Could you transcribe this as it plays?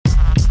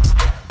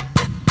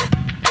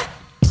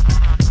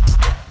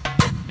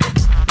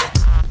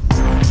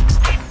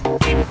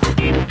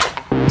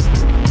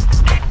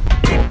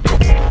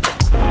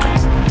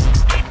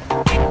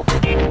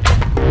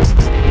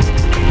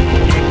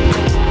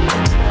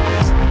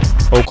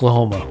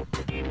Oklahoma,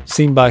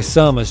 seen by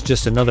some as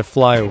just another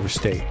flyover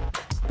state.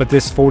 But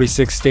this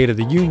 46th state of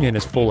the Union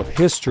is full of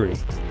history,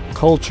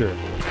 culture,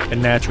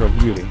 and natural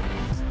beauty.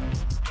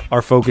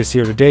 Our focus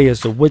here today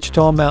is the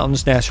Wichita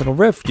Mountains National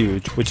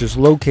Refuge, which is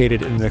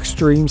located in the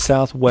extreme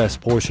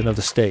southwest portion of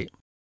the state.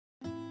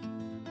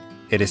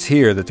 It is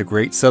here that the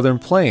Great Southern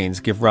Plains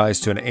give rise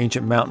to an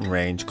ancient mountain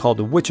range called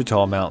the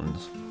Wichita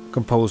Mountains.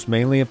 Composed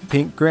mainly of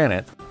pink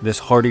granite, this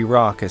hardy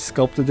rock has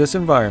sculpted this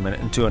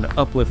environment into an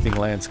uplifting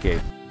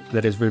landscape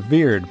that is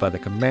revered by the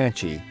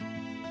Comanche,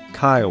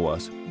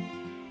 Kiowas,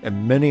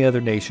 and many other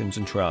nations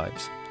and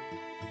tribes.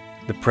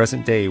 The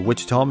present-day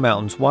Wichita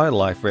Mountains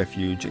Wildlife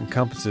Refuge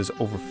encompasses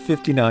over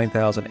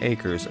 59,000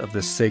 acres of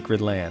this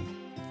sacred land.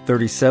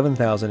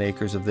 37,000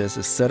 acres of this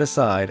is set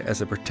aside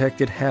as a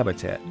protected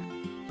habitat,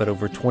 but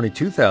over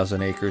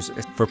 22,000 acres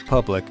is for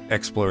public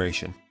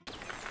exploration.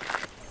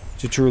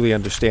 To truly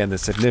understand the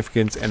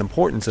significance and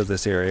importance of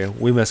this area,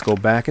 we must go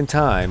back in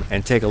time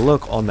and take a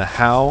look on the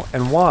how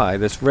and why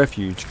this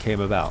refuge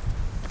came about.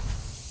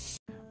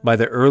 By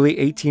the early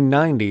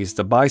 1890s,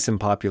 the bison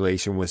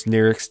population was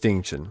near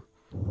extinction.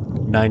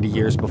 90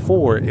 years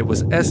before, it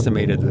was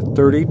estimated that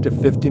 30 to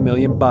 50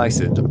 million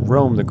bison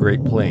roamed the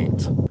Great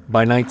Plains.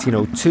 By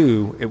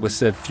 1902, it was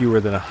said fewer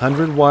than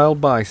 100 wild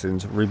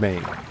bisons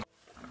remained.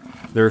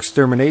 Their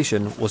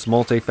extermination was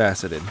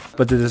multifaceted,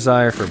 but the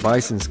desire for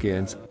bison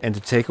skins and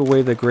to take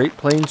away the Great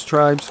Plains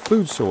tribe's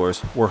food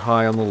source were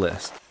high on the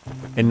list.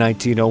 In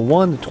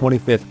 1901, the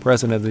 25th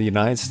President of the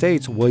United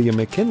States, William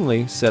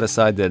McKinley, set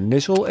aside the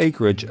initial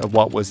acreage of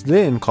what was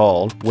then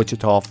called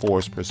Wichita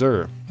Forest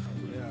Preserve.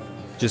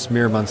 Just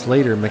mere months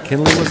later,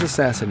 McKinley was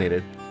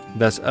assassinated,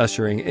 thus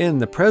ushering in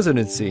the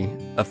presidency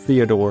of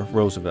Theodore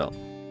Roosevelt.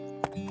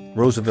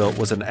 Roosevelt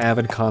was an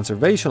avid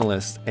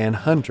conservationist and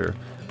hunter,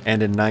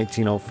 and in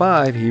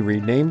 1905 he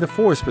renamed the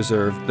forest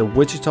preserve the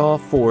Wichita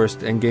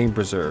Forest and Game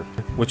Preserve,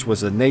 which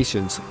was the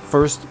nation's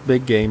first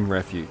big game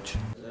refuge.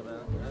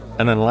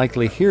 An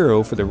unlikely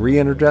hero for the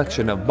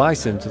reintroduction of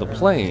bison to the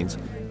plains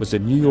was the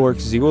New York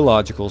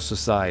Zoological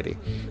Society,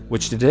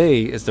 which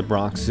today is the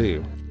Bronx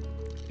Zoo.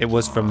 It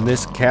was from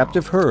this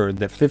captive herd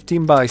that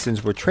 15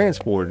 bisons were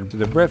transported to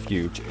the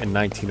refuge in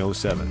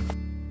 1907.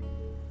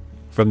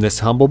 From this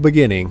humble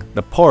beginning,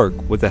 the park,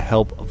 with the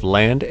help of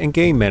land and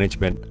game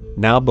management,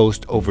 now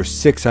boasts over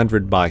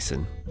 600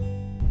 bison.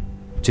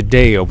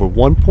 Today, over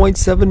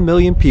 1.7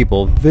 million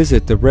people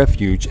visit the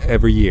refuge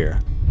every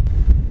year.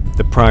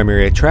 The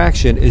primary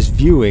attraction is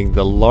viewing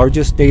the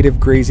largest native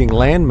grazing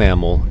land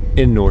mammal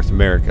in North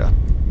America.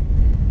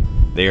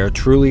 They are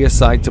truly a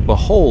sight to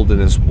behold in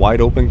this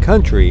wide open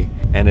country,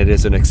 and it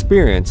is an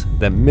experience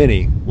that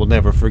many will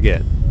never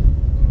forget.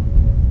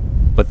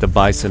 But the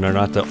bison are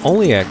not the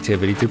only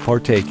activity to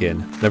partake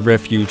in. The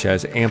refuge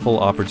has ample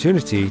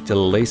opportunity to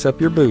lace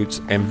up your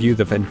boots and view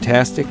the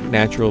fantastic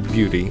natural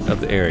beauty of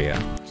the area.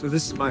 So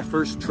this is my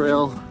first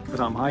trail that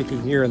I'm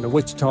hiking here in the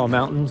Wichita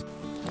Mountains.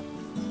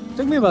 It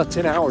took me about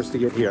 10 hours to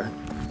get here.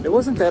 It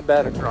wasn't that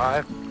bad a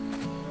drive.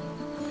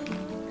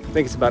 I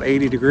think it's about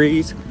 80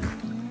 degrees.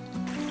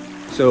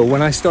 So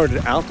when I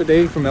started out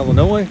today from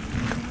Illinois,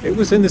 it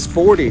was in this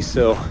 40s,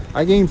 so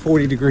I gained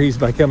 40 degrees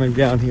by coming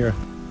down here.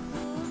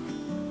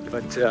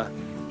 But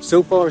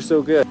so far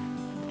so good.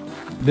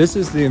 This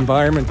is the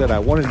environment that I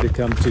wanted to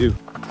come to,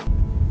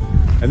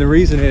 and the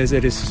reason is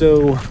it is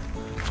so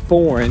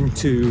foreign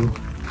to,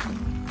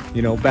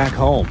 you know, back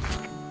home,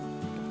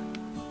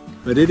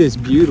 but it is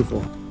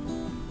beautiful.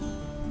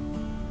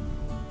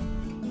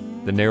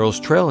 The Narrows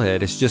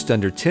Trailhead is just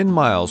under 10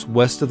 miles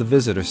west of the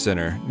visitor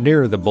center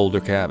near the Boulder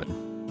Cabin.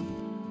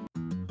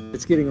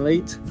 It's getting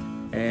late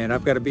and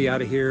I've got to be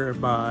out of here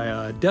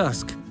by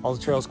dusk. All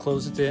the trails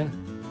close at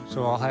 10.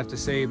 So I'll have to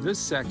save this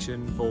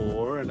section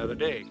for another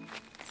day.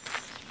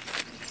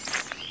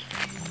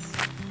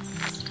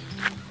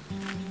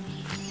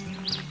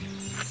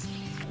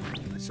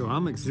 So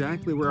I'm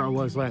exactly where I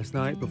was last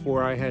night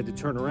before I had to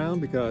turn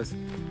around because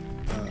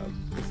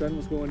the sun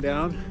was going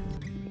down.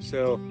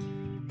 So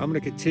I'm going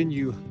to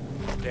continue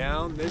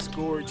down this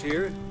gorge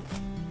here,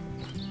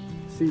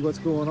 see what's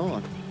going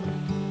on.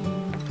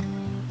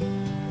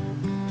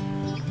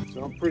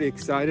 So I'm pretty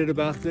excited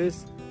about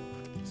this.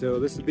 So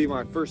this will be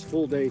my first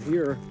full day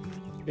here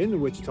in the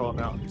Wichita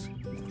Mountains.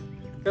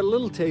 Got a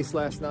little taste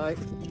last night.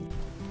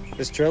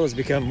 This trail has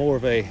become more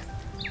of a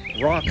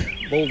rock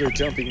boulder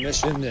jumping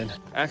mission than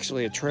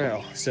actually a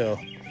trail. So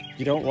if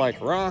you don't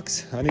like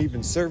rocks,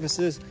 uneven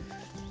surfaces,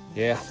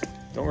 yeah,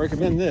 don't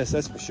recommend this,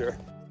 that's for sure.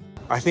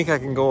 I think I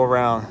can go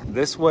around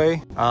this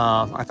way.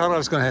 I thought I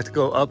was gonna have to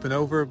go up and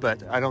over,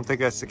 but I don't think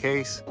that's the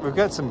case. We've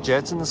got some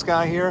jets in the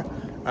sky here.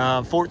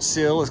 Fort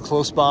Sill is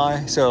close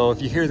by, so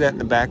if you hear that in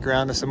the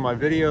background of some of my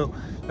video,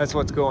 that's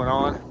what's going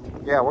on.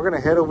 Yeah, we're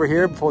gonna head over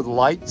here before the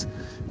light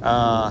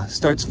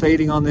starts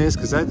fading on this,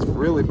 because that's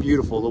really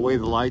beautiful, the way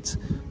the light's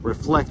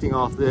reflecting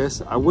off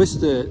this. I wish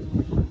that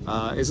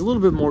it's a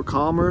little bit more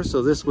calmer,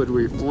 so this would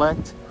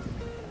reflect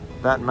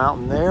that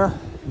mountain there,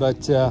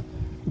 but you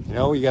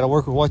know, you gotta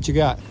work with what you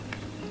got.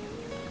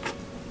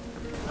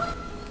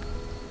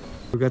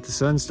 We've got the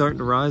sun starting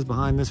to rise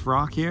behind this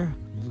rock here.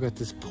 We've got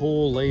this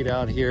pool laid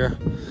out here.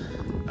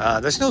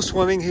 There's no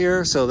swimming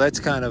here, so that's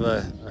kind of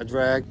a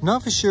drag.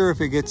 Not for sure if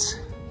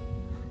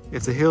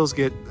the hills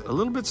get a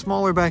little bit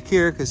smaller back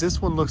here, because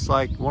this one looks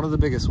like one of the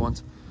biggest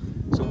ones.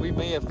 So we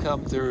may have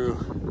come through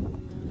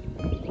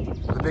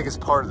the biggest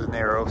part of the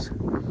Narrows.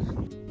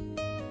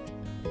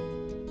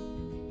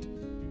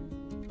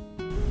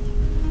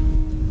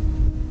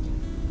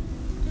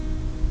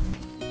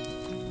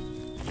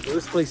 So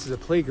this place is a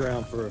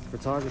playground for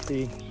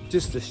photography.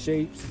 Just the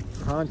shapes,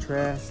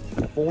 contrast,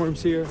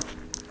 forms here.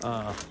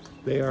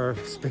 They are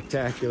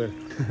spectacular.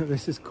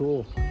 This is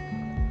cool.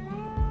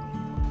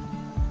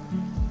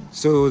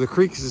 So the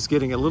creek is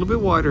getting a little bit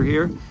wider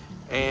here,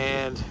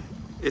 and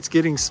it's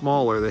getting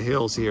smaller, the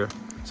hills here.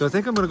 So I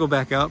think I'm gonna go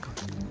back up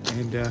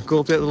and go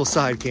up that little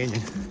side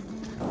canyon.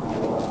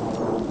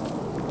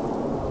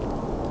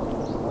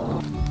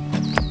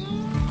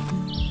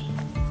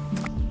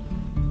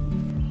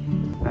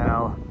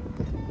 Now,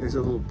 there's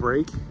a little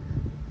break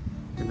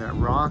in that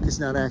rock. It's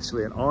not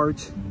actually an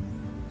arch,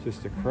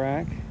 just a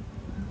crack.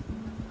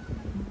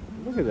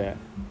 Look at that.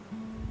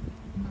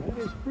 That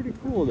is pretty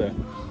cool there.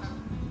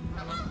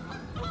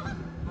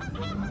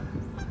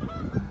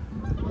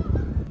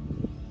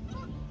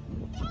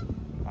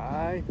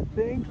 I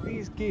think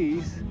these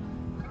geese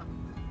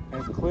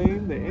have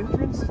claimed the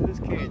entrance to this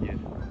canyon.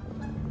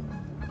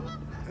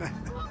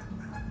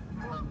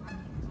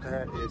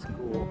 That is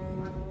cool.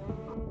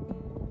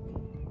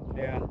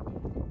 Yeah.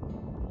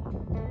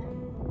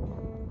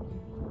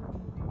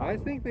 I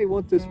think they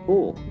want this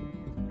pool.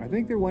 I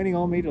think they're waiting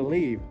on me to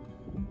leave.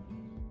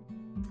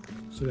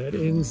 So that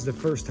ends the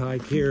first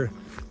hike here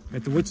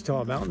at the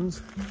Wichita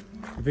Mountains.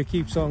 If it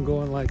keeps on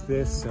going like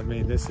this, I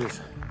mean, this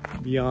is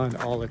beyond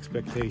all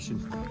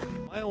expectations.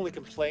 My only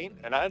complaint,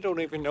 and I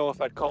don't even know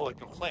if I'd call it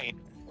complaint,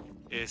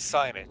 is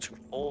signage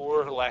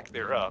or lack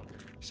thereof.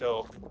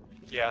 So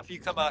yeah, if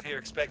you come out here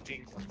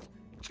expecting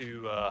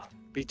to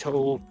be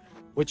told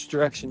which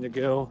direction to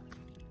go,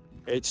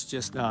 it's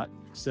just not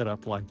set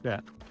up like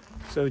that.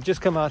 So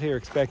just come out here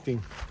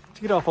expecting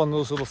to get off on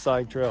those little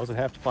side trails and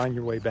have to find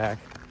your way back.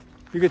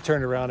 You could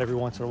turn around every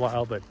once in a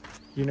while, but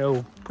you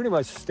know, pretty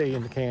much stay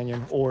in the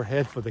canyon or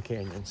head for the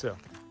canyon. So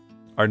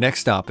our next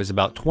stop is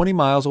about 20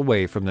 miles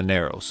away from the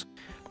Narrows.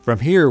 From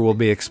here, we'll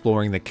be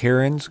exploring the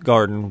Charons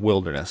Garden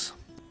Wilderness.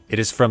 It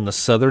is from the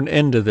southern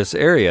end of this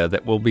area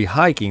that we'll be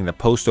hiking the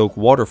Post Oak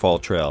Waterfall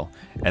Trail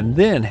and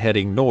then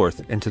heading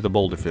north into the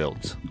boulder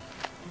fields.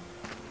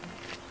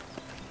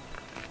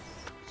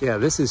 yeah,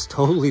 this is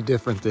totally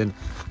different than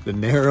the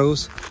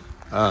Narrows.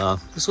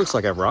 This looks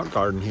like a rock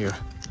garden here.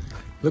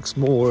 Looks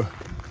more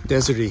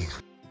deserty.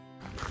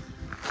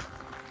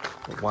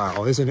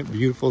 Wow, isn't it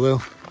beautiful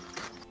though?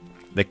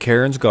 The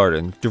Charons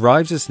Garden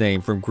derives its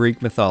name from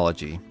Greek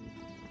mythology.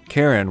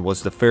 Charon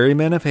was the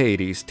ferryman of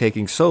Hades,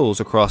 taking souls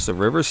across the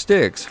river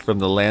Styx from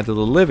the land of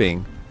the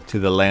living to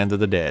the land of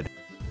the dead.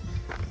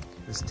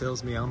 This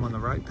tells me I'm on the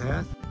right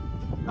path.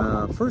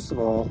 First of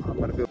all, I'm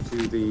going to go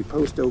to the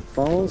Post Oak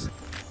Falls.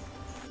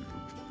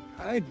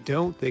 I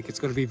don't think it's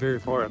going to be very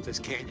far up this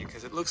canyon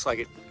because it looks like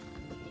it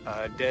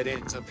dead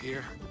ends up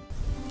here.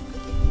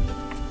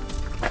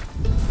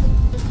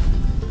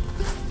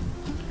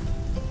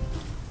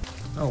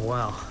 Oh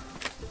wow.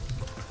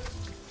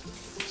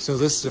 So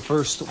this is the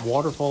first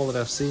waterfall that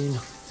I've seen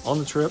on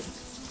the trip,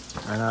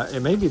 and it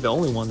may be the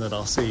only one that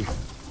I'll see.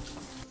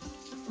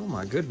 Oh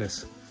my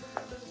goodness.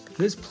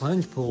 This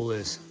plunge pool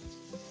is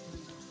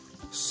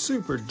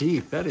super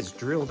deep. That is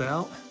drilled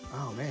out.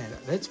 Oh man,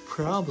 that's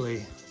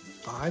probably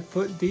 5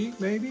 foot deep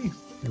maybe.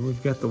 And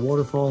we've got the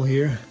waterfall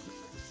here.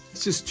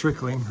 It's just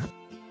trickling.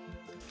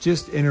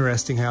 Just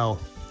interesting how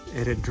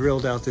it had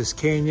drilled out this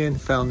canyon,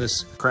 found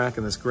this crack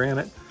in this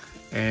granite,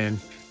 and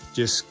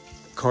just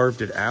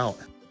carved it out.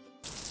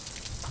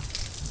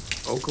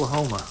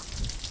 Oklahoma.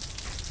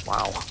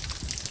 Wow.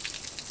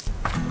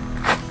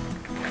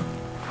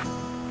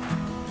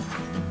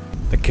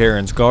 The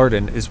Charons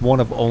Garden is one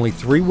of only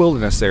 3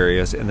 wilderness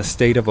areas in the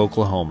state of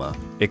Oklahoma.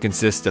 It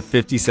consists of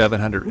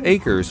 5,700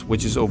 acres,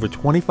 which is over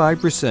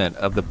 25%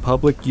 of the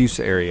public use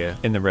area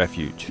in the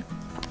refuge.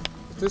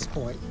 At this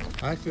point,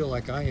 I feel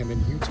like I am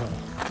in Utah.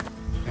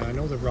 Now I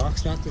know the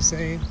rock's not the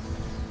same,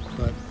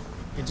 but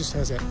it just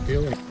has that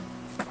feeling.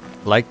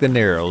 Like the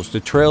Narrows, the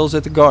trails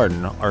at the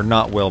garden are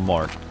not well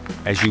marked.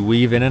 As you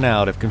weave in and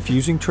out of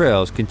confusing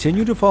trails,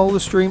 continue to follow the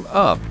stream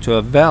up to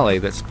a valley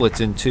that splits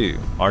in two.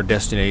 Our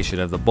destination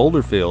of the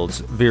boulder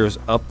fields veers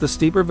up the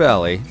steeper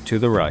valley to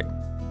the right.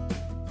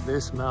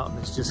 This mountain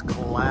has just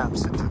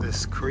collapsed into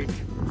this creek.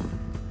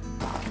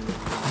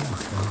 Oh my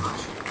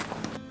gosh.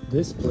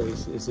 This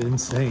place is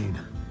insane.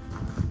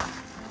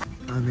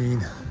 I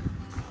mean,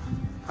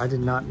 I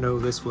did not know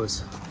this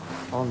was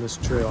on this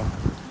trail.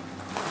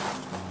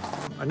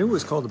 I knew it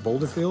was called the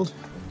Boulder Field.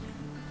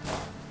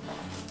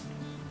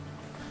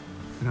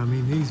 And I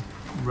mean, these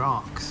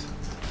rocks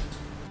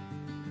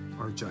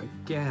are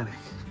gigantic.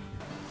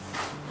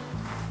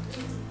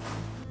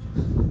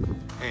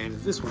 And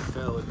if this one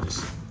fell, it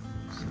just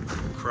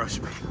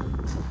crushed me.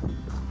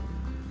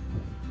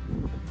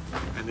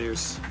 And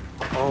there's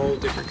all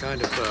different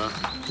kind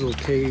of little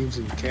caves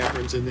and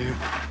caverns in there.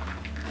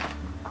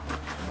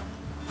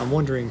 I'm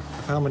wondering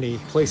how many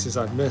places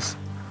I've missed.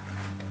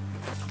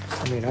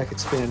 I mean, I could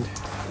spend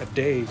a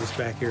day just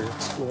back here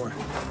exploring.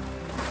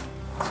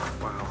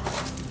 Wow.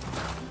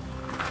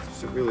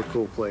 It's a really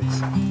cool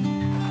place.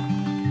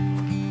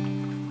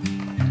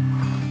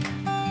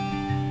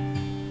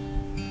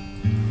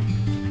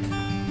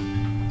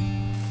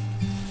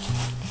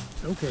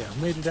 Okay, I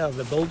made it out of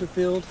the boulder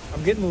field.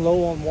 I'm getting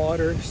low on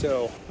water,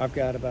 so I've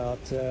got about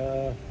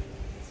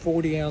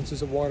 40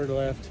 ounces of water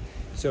left.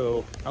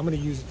 So I'm gonna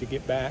use it to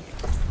get back.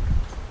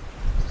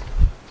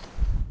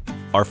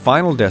 Our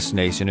final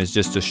destination is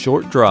just a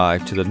short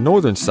drive to the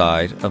northern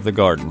side of the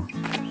garden.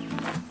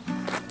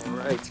 All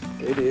right,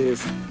 it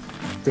is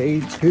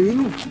day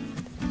 2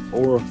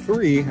 or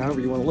 3,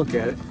 however you want to look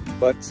at it.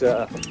 But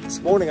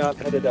this morning I've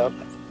headed up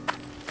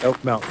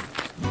Elk Mountain.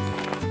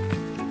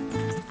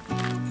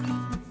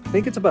 I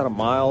think it's about a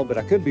mile, but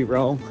I could be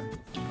wrong.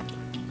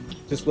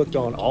 Just looked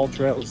on all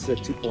trails, said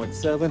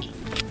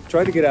 2.7.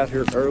 Try to get out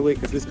here early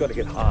because it's going to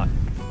get hot.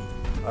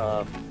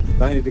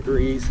 90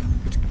 degrees.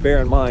 Bear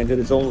in mind it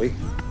is only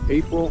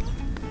April,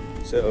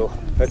 so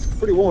that's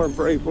pretty warm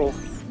for April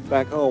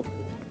back home.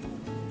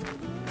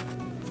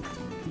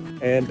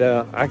 And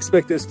I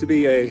expect this to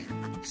be a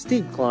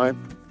steep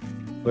climb,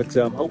 but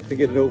I'm hoping to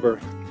get it over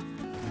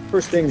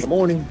first thing in the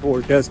morning before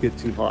it does get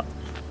too hot.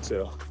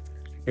 So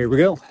here we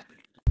go.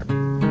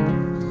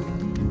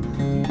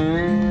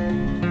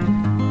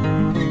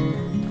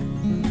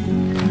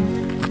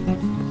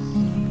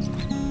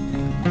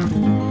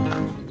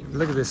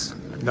 Look at this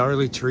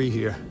gnarly tree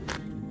here.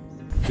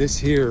 This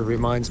here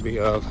reminds me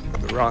of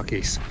the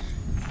Rockies.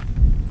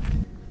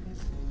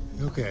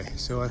 Okay,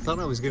 so I thought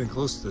I was getting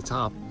close to the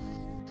top,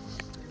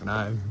 and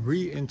I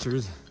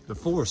re-entered the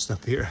forest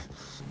up here.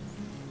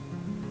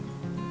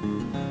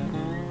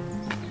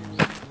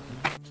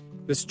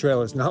 This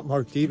trail is not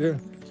marked either.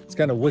 It's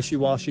kind of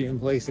wishy-washy in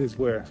places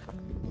where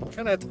you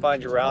kind of have to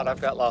find your route.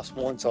 I've got lost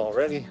once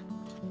already,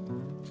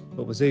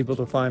 but was able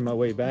to find my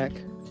way back.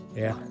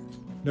 Yeah,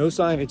 no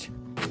signage.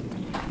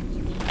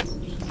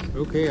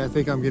 Okay, I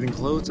think I'm getting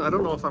close. I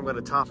don't know if I'm going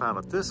to top out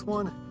at this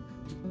one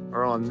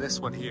or on this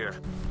one here.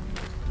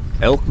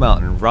 Elk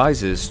Mountain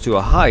rises to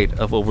a height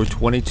of over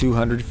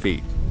 2,200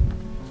 feet.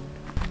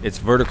 Its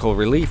vertical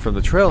relief from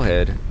the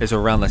trailhead is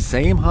around the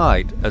same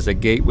height as the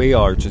Gateway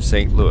Arch in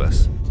St.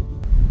 Louis.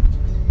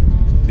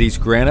 These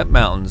granite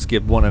mountains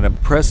give one an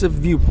impressive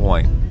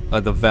viewpoint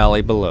of the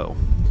valley below.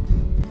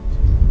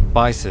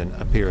 Bison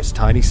appear as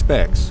tiny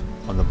specks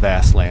on the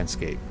vast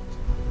landscape.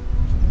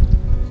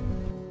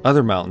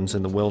 Other mountains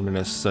in the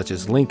wilderness, such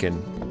as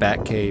Lincoln,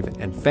 Bat Cave,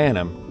 and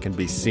Phantom, can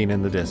be seen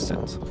in the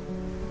distance.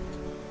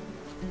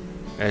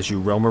 As you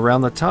roam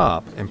around the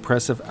top,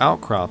 impressive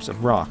outcrops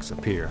of rocks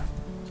appear.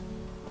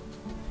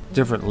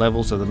 Different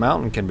levels of the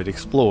mountain can be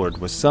explored,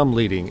 with some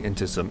leading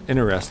into some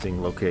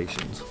interesting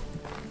locations.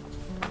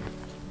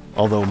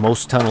 Although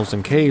most tunnels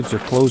and caves are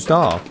closed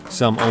off,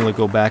 some only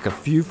go back a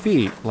few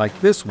feet, like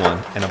this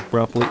one, and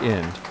abruptly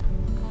end.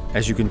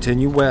 As you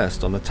continue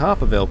west on the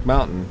top of Elk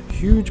Mountain,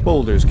 huge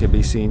boulders can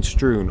be seen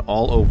strewn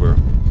all over.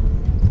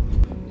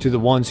 To the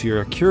ones who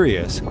are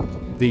curious,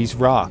 these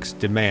rocks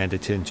demand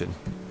attention.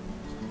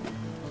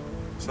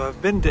 So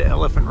I've been to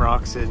Elephant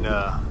Rocks in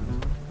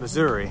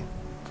Missouri,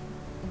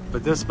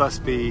 but this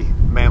must be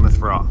Mammoth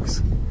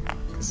Rocks,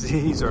 because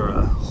these are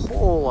a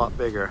whole lot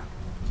bigger.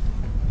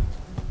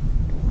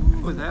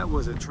 Ooh, that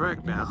was a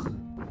trek now.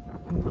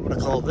 I'm gonna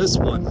call this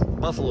one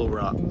Buffalo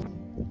Rock,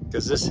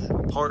 because this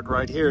part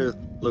right here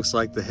looks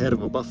like the head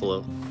of a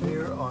buffalo.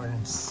 There are an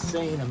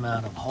insane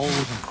amount of holes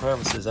and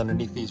crevices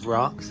underneath these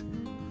rocks,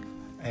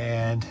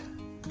 and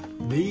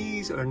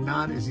these are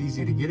not as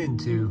easy to get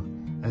into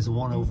as the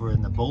one over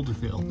in the boulder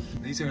field.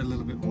 These are a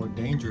little bit more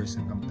dangerous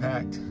and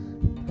compact,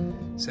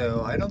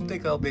 so I don't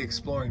think I'll be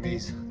exploring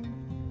these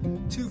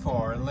too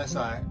far unless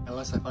I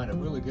find a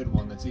really good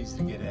one that's easy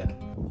to get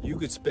in. You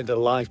could spend a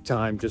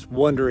lifetime just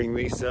wandering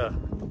these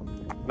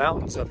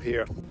mountains up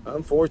here.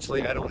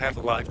 Unfortunately, I don't have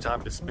a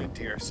lifetime to spend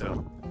here,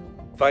 so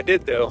if I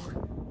did though,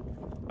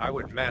 I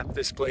would map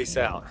this place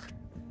out,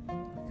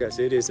 because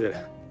it is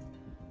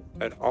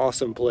an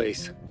awesome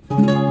place.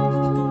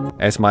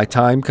 As my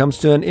time comes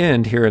to an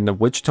end here in the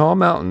Wichita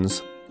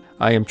Mountains,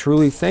 I am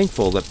truly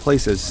thankful that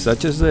places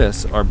such as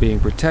this are being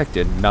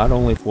protected not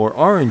only for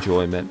our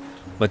enjoyment,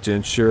 but to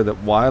ensure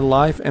that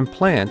wildlife and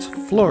plants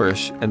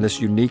flourish in this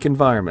unique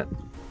environment.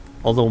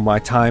 Although my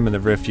time in the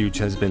refuge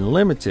has been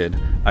limited,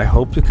 I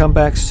hope to come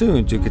back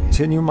soon to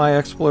continue my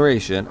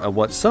exploration of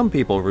what some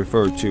people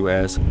refer to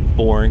as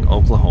boring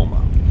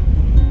Oklahoma.